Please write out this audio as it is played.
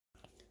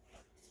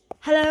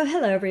Hello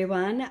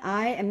everyone.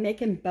 I am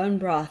making bone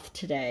broth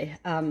today.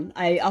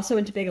 I also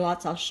went to Big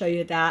Lots. I'll show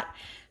you that.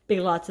 Big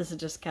Lots is a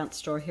discount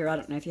store here. I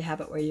don't know if you have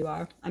it where you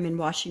are. I'm in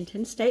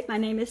Washington State. My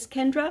name is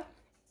Kendra.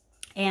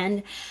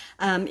 And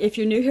if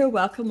you're new here,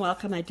 welcome,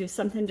 welcome. I do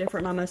something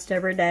different almost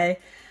every day.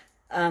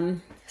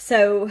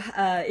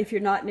 If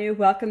you're not new,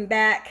 welcome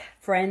back,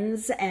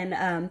 friends.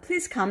 And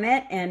please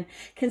comment and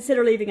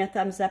consider leaving a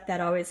thumbs up. That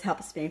always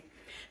helps me.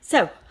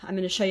 So I'm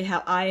going to show you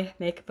how I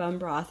make bone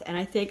broth. And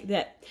I think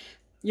that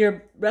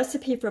your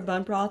recipe for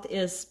bone broth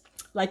is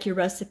like your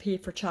recipe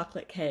for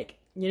chocolate cake.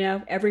 You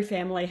know, every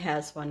family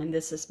has one, and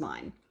this is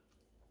mine.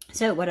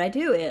 So what I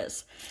do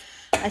is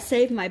I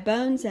save my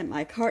bones and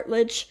my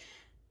cartilage.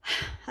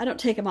 I don't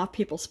take them off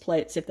people's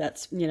plates if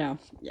that's, you know,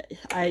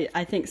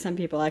 I think some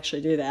people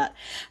actually do that.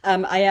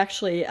 I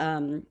actually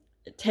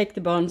take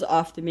the bones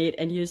off the meat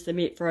and use the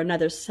meat for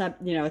another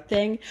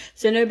thing.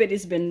 So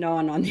nobody's been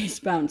gnawing on these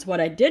bones. What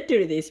I did do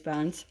to these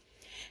bones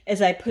is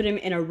I put them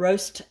in a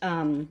roast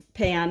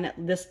pan,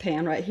 this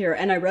pan right here,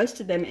 and I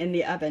roasted them in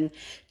the oven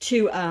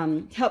to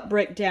help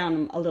break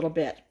down a little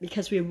bit,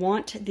 because we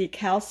want the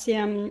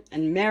calcium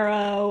and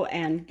marrow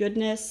and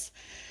goodness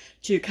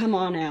to come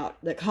on out,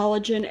 the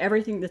collagen,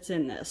 everything that's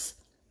in this.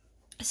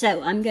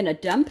 So I'm going to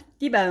dump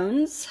the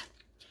bones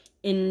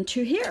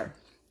into here,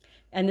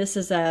 and this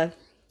is a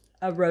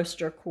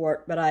roaster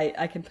quart, but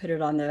I can put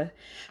it on the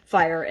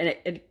fire and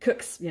it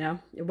cooks, you know,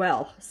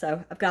 well.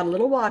 So I've got a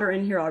little water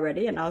in here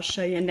already, and I'll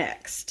show you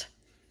next.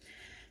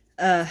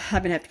 I'm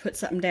gonna have to put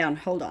something down.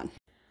 Hold on.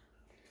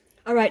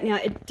 All right, now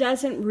it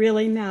doesn't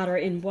really matter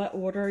in what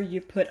order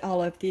you put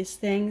all of these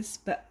things,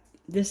 but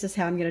this is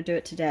how I'm gonna do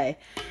it today.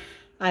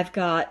 I've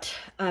got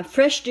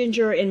fresh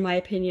ginger, in my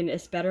opinion,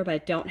 is better, but I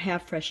don't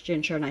have fresh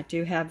ginger, and I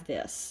do have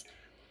this.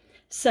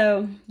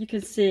 So you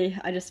can see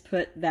I just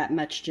put that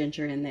much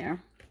ginger in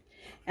there.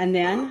 And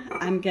then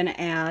I'm going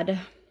to add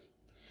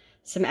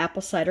some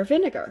apple cider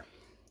vinegar.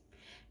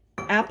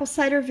 Apple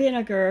cider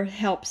vinegar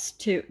helps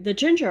to, the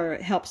ginger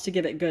helps to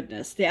give it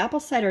goodness. The apple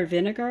cider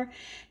vinegar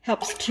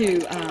helps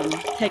to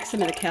take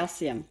some of the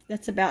calcium.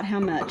 That's about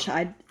how much.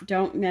 I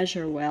don't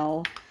measure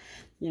well,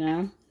 you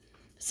know.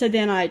 So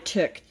then I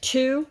took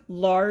 2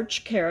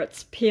 large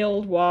carrots,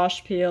 peeled,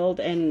 washed,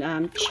 peeled,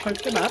 and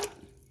chunked them up.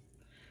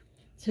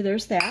 So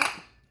there's that.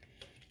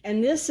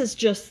 And this is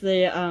just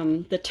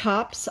the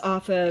tops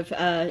off of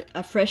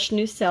a fresh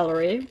new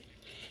celery.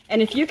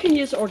 And if you can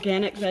use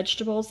organic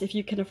vegetables, if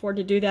you can afford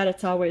to do that,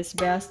 it's always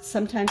best.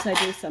 Sometimes I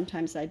do,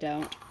 sometimes I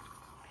don't.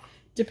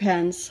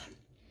 Depends.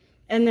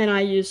 And then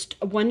I used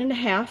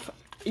 1½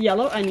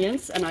 yellow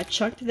onions, and I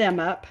chunked them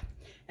up.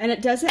 And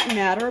it doesn't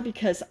matter,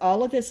 because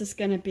all of this is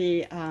going to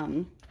be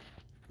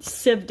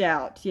sieved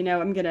out. You know,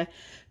 I'm going to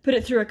put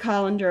it through a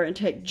colander and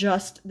take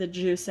just the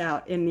juice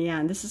out in the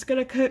end. This is going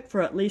to cook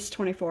for at least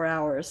 24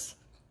 hours.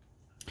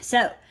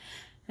 So,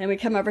 then we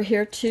come over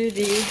here to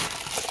the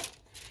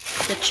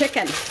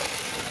chicken.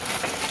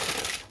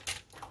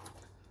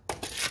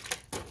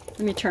 Let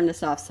me turn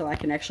this off so I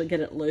can actually get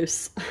it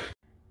loose.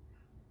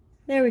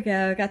 There we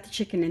go, got the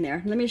chicken in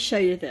there. Let me show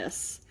you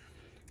this.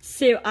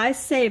 So I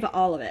save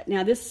all of it.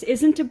 Now this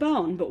isn't a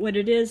bone, but what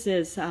it is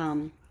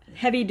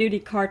heavy-duty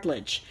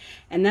cartilage,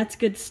 and that's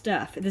good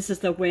stuff. This is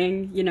the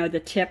wing, you know, the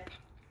tip.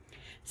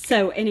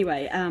 So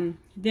anyway,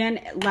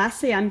 then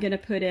lastly I'm going to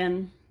put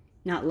in,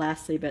 not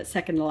lastly, but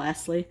second to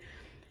lastly,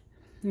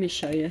 let me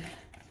show you.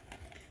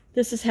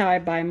 This is how I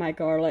buy my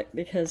garlic,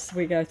 because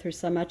we go through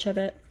so much of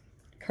it.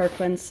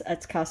 Kirkland's,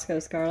 that's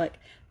Costco's garlic,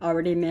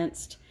 already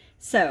minced.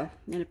 So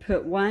I'm going to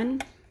put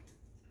 1,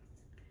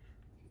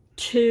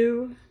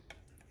 2,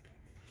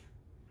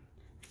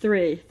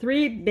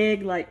 3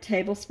 big, like,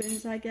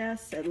 tablespoons, I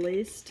guess, at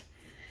least.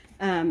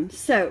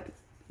 So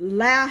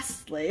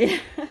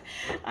lastly,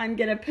 I'm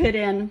gonna put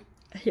in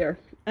here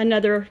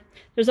another,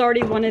 there's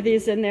already one of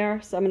these in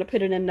there, so I'm gonna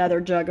put in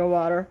another jug of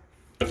water.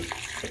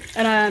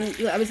 And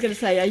I was gonna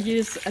say, I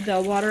use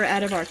the water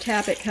out of our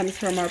tap. It comes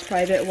from our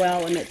private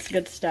well, and it's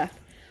good stuff.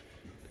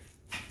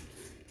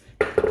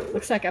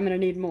 Looks like I'm gonna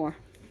need more.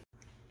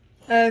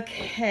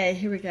 Okay,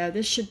 here we go.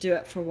 This should do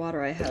it for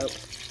water, I hope.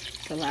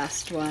 The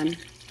last one.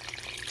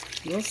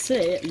 We'll see.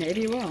 It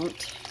maybe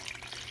won't.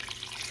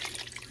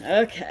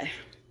 Okay.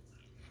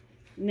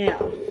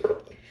 Now,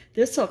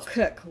 this will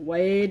cook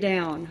way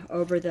down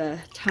over the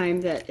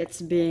time that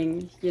it's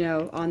being, you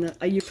know, on the,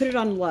 you put it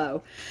on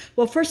low.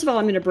 Well, first of all,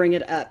 I'm going to bring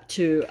it up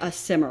to a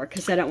simmer,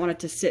 because I don't want it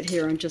to sit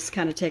here and just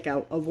kind of take a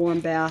warm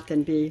bath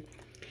and be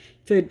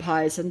food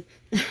poison.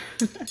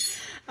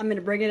 I'm going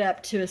to bring it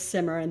up to a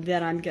simmer, and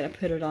then I'm going to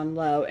put it on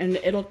low. And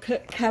it'll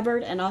cook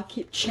covered, and I'll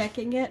keep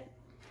checking it.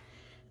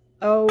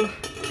 Oh,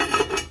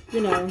 you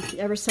know,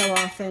 ever so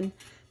often.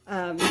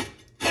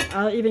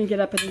 I'll even get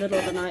up in the middle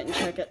of the night and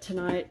check it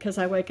tonight, because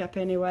I wake up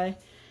anyway.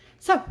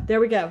 So there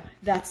we go.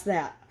 That's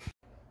that.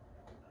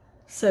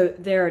 So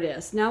there it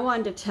is. Now I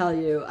wanted to tell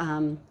you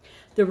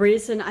the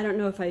reason, I don't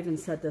know if I even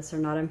said this or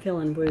not, I'm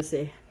feeling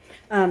woozy.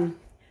 The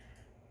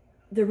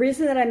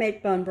reason that I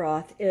make bone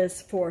broth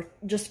is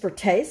just for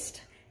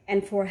taste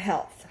and for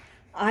health.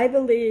 I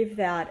believe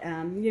that,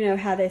 you know,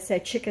 how they say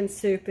chicken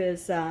soup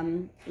is,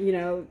 you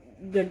know,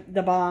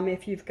 the bomb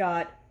if you've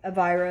got a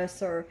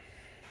virus or,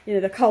 you know,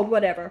 the cold,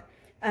 whatever.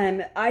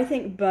 I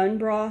think bone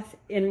broth,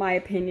 in my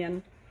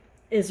opinion,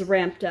 is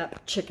ramped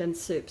up chicken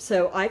soup.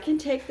 So I can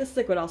take this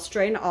liquid, I'll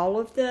strain all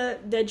of the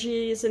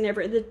veggies and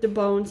the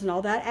bones and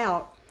all that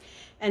out.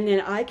 And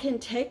then I can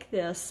take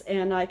this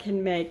and I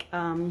can make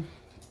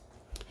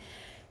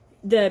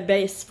the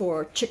base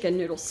for chicken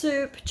noodle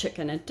soup,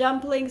 chicken and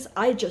dumplings.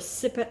 I just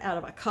sip it out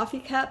of a coffee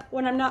cup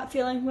when I'm not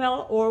feeling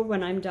well or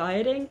when I'm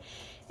dieting.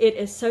 It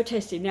is so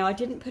tasty. Now, I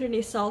didn't put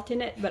any salt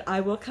in it, but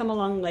I will come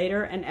along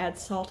later and add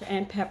salt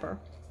and pepper.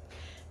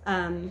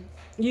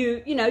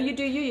 You know,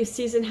 you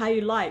season how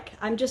you like.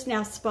 I'm just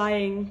now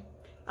spying.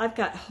 I've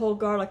got whole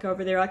garlic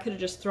over there. I could have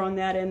just thrown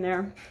that in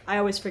there. I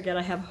always forget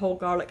I have whole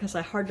garlic because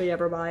I hardly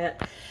ever buy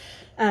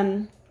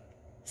it.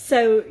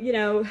 So, you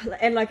know,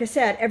 and like I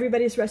said,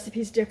 everybody's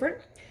recipe is different.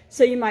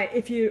 So you might,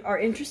 if you are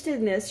interested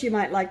in this, you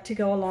might like to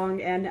go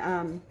along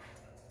and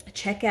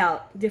check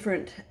out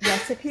different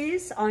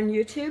recipes on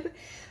YouTube.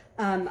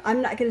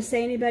 I'm not going to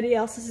say anybody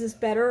else's is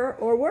better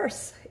or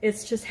worse.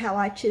 It's just how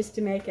I choose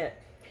to make it.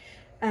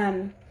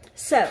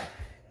 So,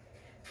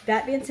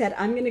 that being said,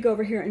 I'm going to go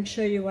over here and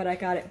show you what I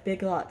got at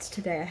Big Lots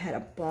today. I had a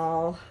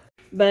ball.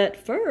 But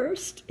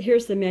first,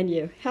 here's the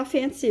menu. How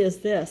fancy is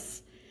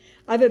this?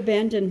 I've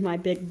abandoned my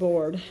big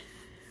board.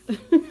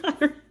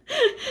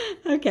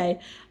 Okay,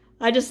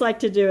 I just like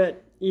to do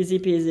it easy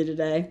peasy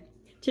today.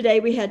 Today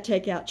we had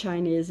takeout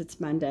Chinese. It's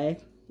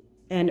Monday.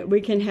 And we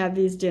can have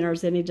these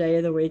dinners any day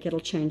of the week. It'll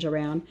change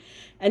around.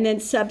 And then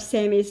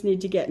sub-Sammys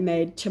need to get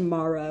made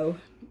tomorrow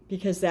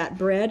because that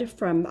bread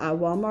from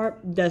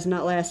Walmart does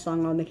not last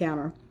long on the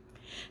counter.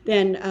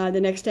 Then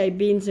the next day,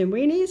 beans and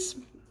weenies.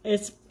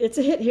 It's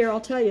a hit here, I'll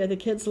tell you. The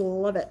kids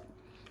love it.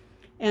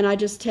 And I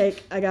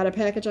got a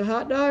package of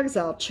hot dogs.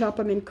 I'll chop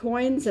them in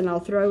coins and I'll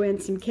throw in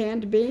some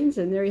canned beans.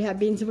 And there you have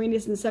beans and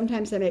weenies. And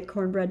sometimes I make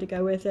cornbread to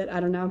go with it. I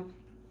don't know.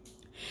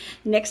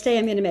 Next day,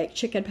 I'm going to make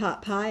chicken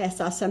pot pie. I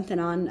saw something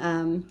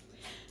on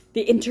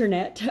the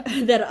internet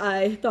that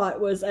I thought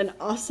was an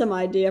awesome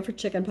idea for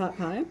chicken pot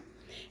pie.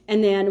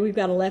 And then we've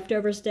got a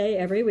leftovers day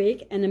every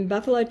week. And then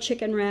buffalo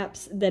chicken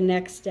wraps the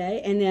next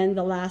day. And then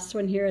the last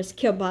one here is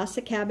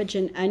kielbasa, cabbage,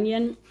 and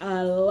onion.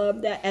 I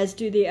love that, as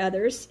do the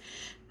others.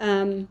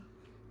 And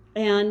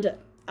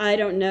I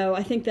don't know.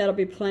 I think that'll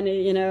be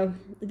plenty. You know,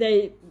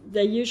 they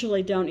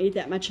usually don't eat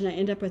that much, and I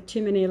end up with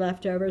too many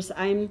leftovers.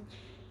 I'm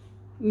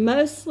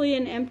mostly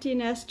an empty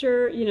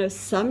nester. You know,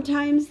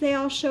 sometimes they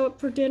all show up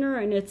for dinner,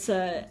 and it's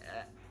a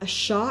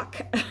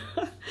shock.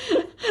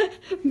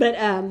 But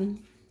a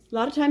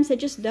lot of times they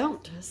just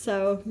don't.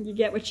 So you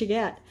get what you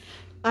get.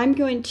 I'm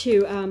going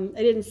to,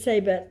 I didn't say,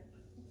 but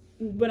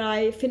when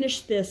I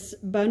finish this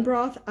bone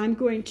broth, I'm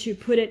going to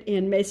put it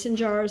in mason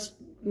jars,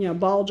 you know,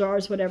 ball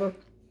jars, whatever,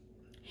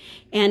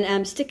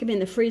 and stick them in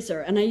the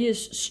freezer. And I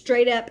use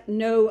straight up,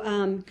 no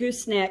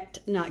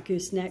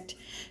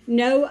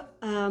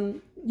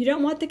no, you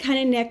don't want the kind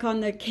of neck on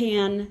the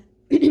can,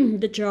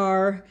 the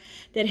jar,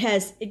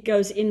 that it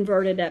goes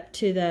inverted up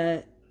to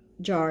the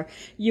jar.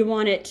 You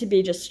want it to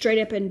be just straight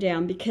up and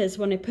down, because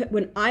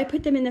when I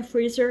put them in the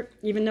freezer,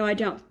 even though I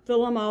don't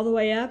fill them all the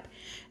way up,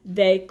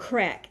 they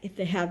crack if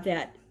they have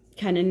that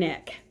kind of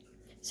neck.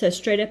 So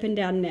straight up and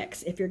down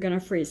necks if you're going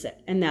to freeze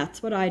it. And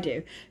that's what I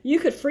do. You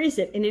could freeze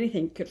it in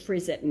anything. You could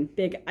freeze it in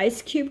big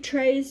ice cube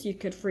trays. You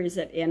could freeze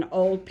it in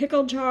old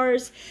pickle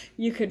jars.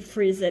 You could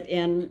freeze it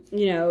in,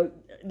 you know,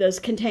 those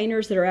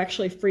containers that are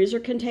actually freezer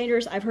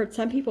containers. I've heard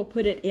some people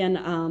put it in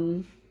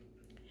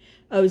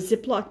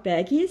Ziploc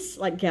baggies,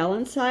 like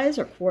gallon size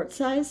or quart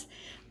size.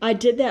 I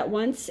did that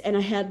once and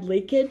I had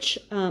leakage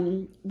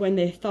when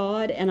they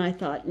thawed, and I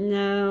thought,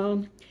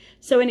 no.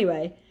 So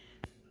anyway,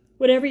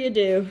 whatever you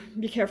do,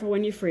 be careful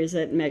when you freeze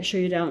it, and make sure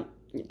you don't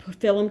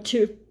fill them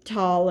too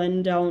tall,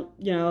 and don't,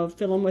 you know,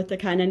 fill them with the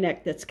kind of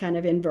neck that's kind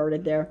of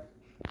inverted there.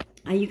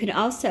 You can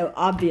also,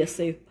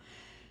 obviously,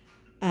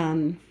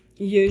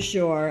 use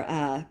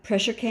your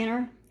pressure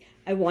canner.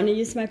 I want to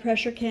use my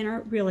pressure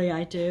canner. Really,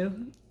 I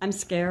do. I'm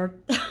scared.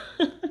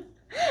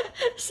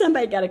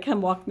 Somebody got to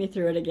come walk me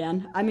through it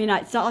again. I mean,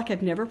 it's not like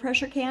I've never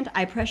pressure canned.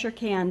 I pressure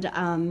canned,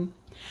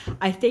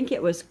 I think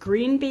it was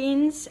green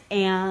beans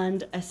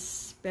and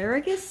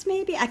asparagus,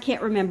 maybe? I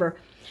can't remember.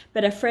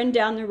 But a friend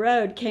down the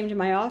road came to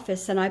my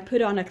office, and I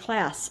put on a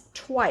class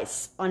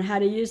twice on how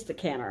to use the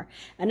canner.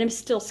 And I'm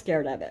still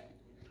scared of it.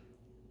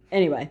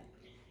 Anyway,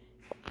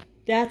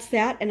 that's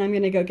that, and I'm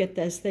going to go get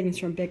those things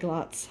from Big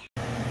Lots.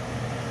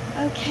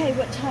 Okay,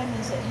 what time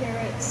is it here?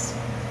 It's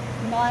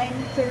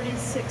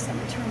 9:36. I'm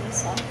going to turn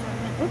this off for a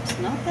minute. Oops,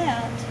 not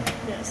that.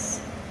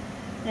 This.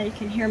 Now you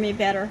can hear me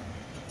better.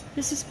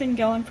 This has been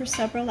going for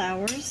several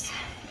hours,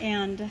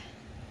 and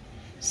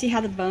see how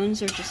the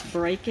bones are just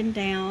breaking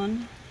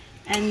down,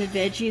 and the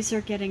veggies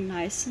are getting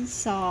nice and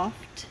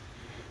soft.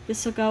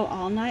 This will go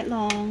all night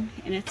long,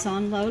 and it's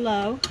on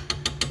low,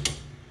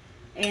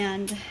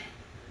 and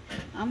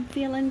I'm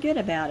feeling good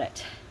about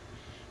it.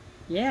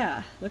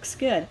 Yeah, looks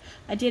good.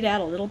 I did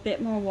add a little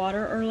bit more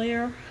water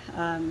earlier.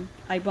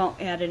 I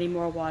won't add any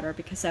more water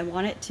because I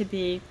want it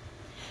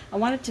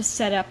to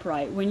set up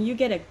right. When you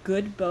get a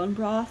good bone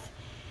broth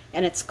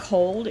and it's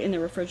cold in the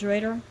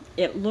refrigerator,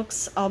 it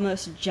looks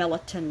almost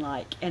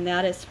gelatin-like, and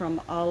that is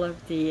from all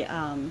of the,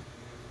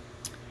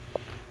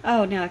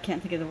 oh, now I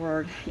can't think of the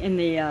word, in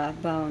the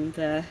bone,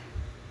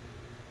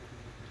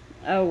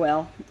 oh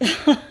well,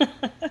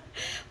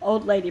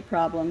 old lady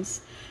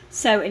problems.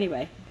 So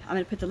anyway, I'm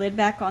going to put the lid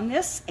back on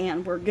this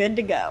and we're good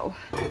to go.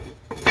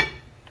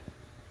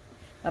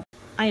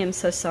 I am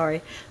so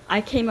sorry.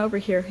 I came over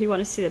here. You want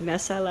to see the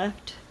mess I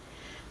left?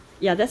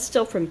 Yeah, that's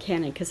still from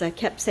Canon because I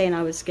kept saying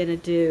I was going to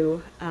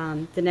do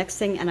the next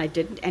thing and I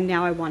didn't. And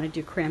now I want to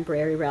do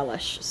cranberry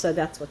relish. So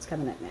that's what's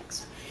coming up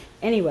next.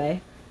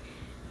 Anyway,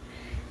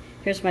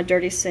 here's my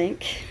dirty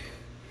sink.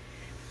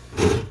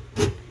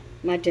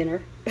 My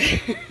dinner.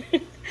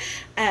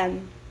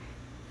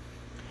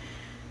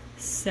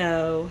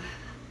 So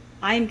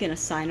I'm going to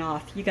sign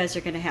off. You guys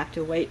are going to have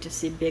to wait to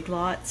see Big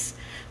Lots.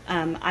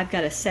 I've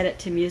got to set it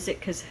to music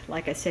because,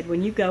 like I said,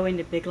 when you go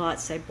into Big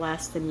Lots, they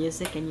blast the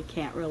music and you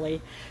can't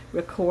really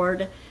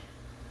record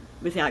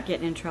without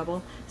getting in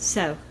trouble.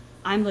 So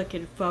I'm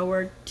looking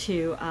forward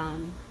to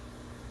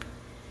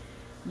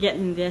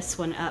getting this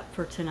one up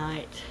for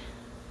tonight.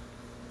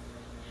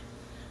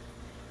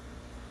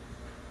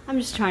 I'm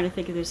just trying to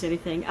think if there's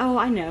anything. Oh,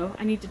 I know.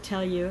 I need to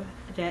tell you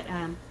that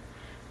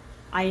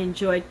I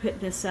enjoyed putting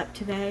this up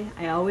today.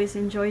 I always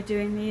enjoy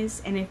doing these,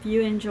 and if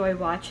you enjoy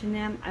watching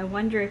them, I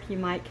wonder if you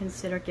might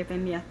consider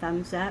giving me a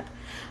thumbs up.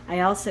 I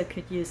also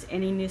could use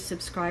any new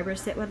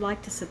subscribers that would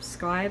like to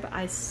subscribe.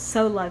 I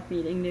so love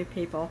meeting new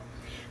people.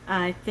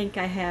 I think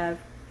I have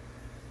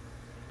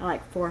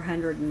like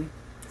 400 and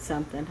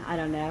something. I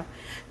don't know.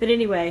 But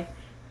anyway,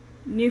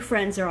 new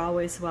friends are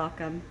always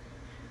welcome.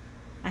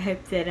 I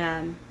hope that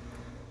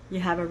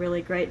you have a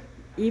really great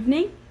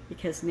evening,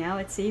 because now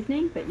it's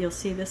evening, but you'll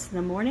see this in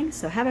the morning,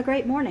 so have a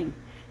great morning.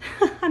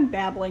 I'm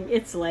babbling.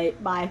 It's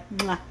late. Bye.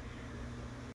 Mwah.